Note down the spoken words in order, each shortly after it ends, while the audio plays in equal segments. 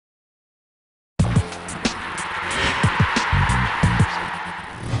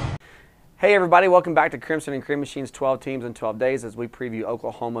Hey everybody, welcome back to Crimson and Cream Machine's 12 Teams in 12 Days as we preview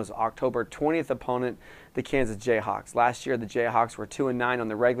Oklahoma's October 20th opponent, the Kansas Jayhawks. Last year, the Jayhawks were 2-9 on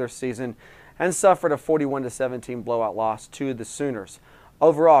the regular season and suffered a 41-17 blowout loss to the Sooners.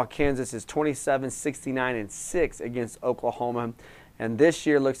 Overall, Kansas is 27-69-6 against Oklahoma, and this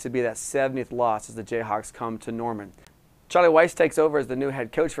year looks to be that 70th loss as the Jayhawks come to Norman. Charlie Weis takes over as the new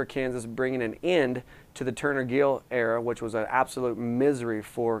head coach for Kansas, bringing an end to the Turner-Gill era, which was an absolute misery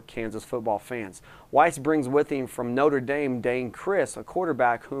for Kansas football fans. Weis brings with him from Notre Dame Dane Chris, a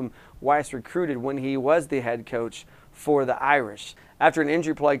quarterback whom Weis recruited when he was the head coach for the Irish. After an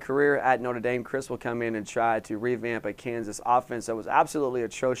injury-plagued career at Notre Dame, Chris will come in and try to revamp a Kansas offense that was absolutely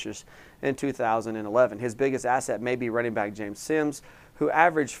atrocious in 2011. His biggest asset may be running back James Sims, who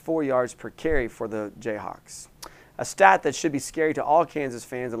averaged 4 yards per carry for the Jayhawks. A stat that should be scary to all Kansas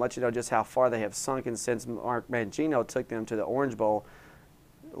fans and let you know just how far they have sunken since Mark Mangino took them to the Orange Bowl.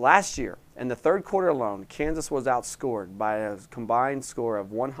 Last year, in the third quarter alone, Kansas was outscored by a combined score of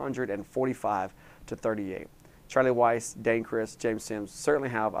 145-38. Charlie Weis, Dane Chris, James Sims certainly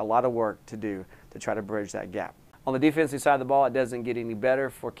have a lot of work to do to try to bridge that gap. On the defensive side of the ball, it doesn't get any better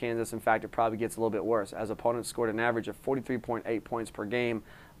for Kansas. In fact, it probably gets a little bit worse, as opponents scored an average of 43.8 points per game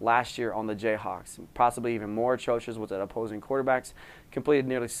last year on the Jayhawks. Possibly even more atrocious was that opposing quarterbacks completed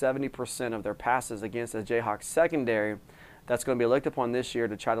nearly 70% of their passes against the Jayhawks secondary that's going to be looked upon this year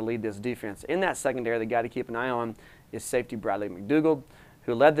to try to lead this defense. In that secondary, the guy to keep an eye on is safety Bradley McDougald,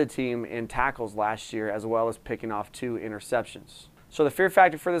 who led the team in tackles last year as well as picking off 2 interceptions. So the fear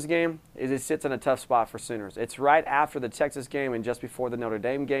factor for this game is it sits in a tough spot for Sooners. It's right after the Texas game and just before the Notre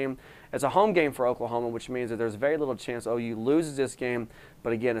Dame game. It's a home game for Oklahoma, which means that there's very little chance OU loses this game,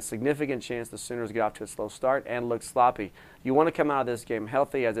 but again, a significant chance the Sooners get off to a slow start and look sloppy. You want to come out of this game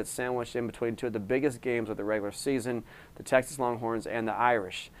healthy, as it's sandwiched in between 2 of the biggest games of the regular season, the Texas Longhorns and the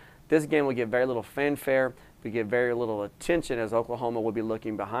Irish. This game will get very little fanfare. We get very little attention, as Oklahoma will be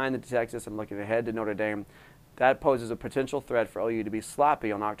looking behind the Texas and looking ahead to Notre Dame. That poses a potential threat for OU to be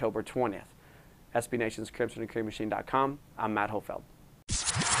sloppy on October 20th. SB Nation's CrimsonandCreamMachine.com. I'm Matt Hofeld.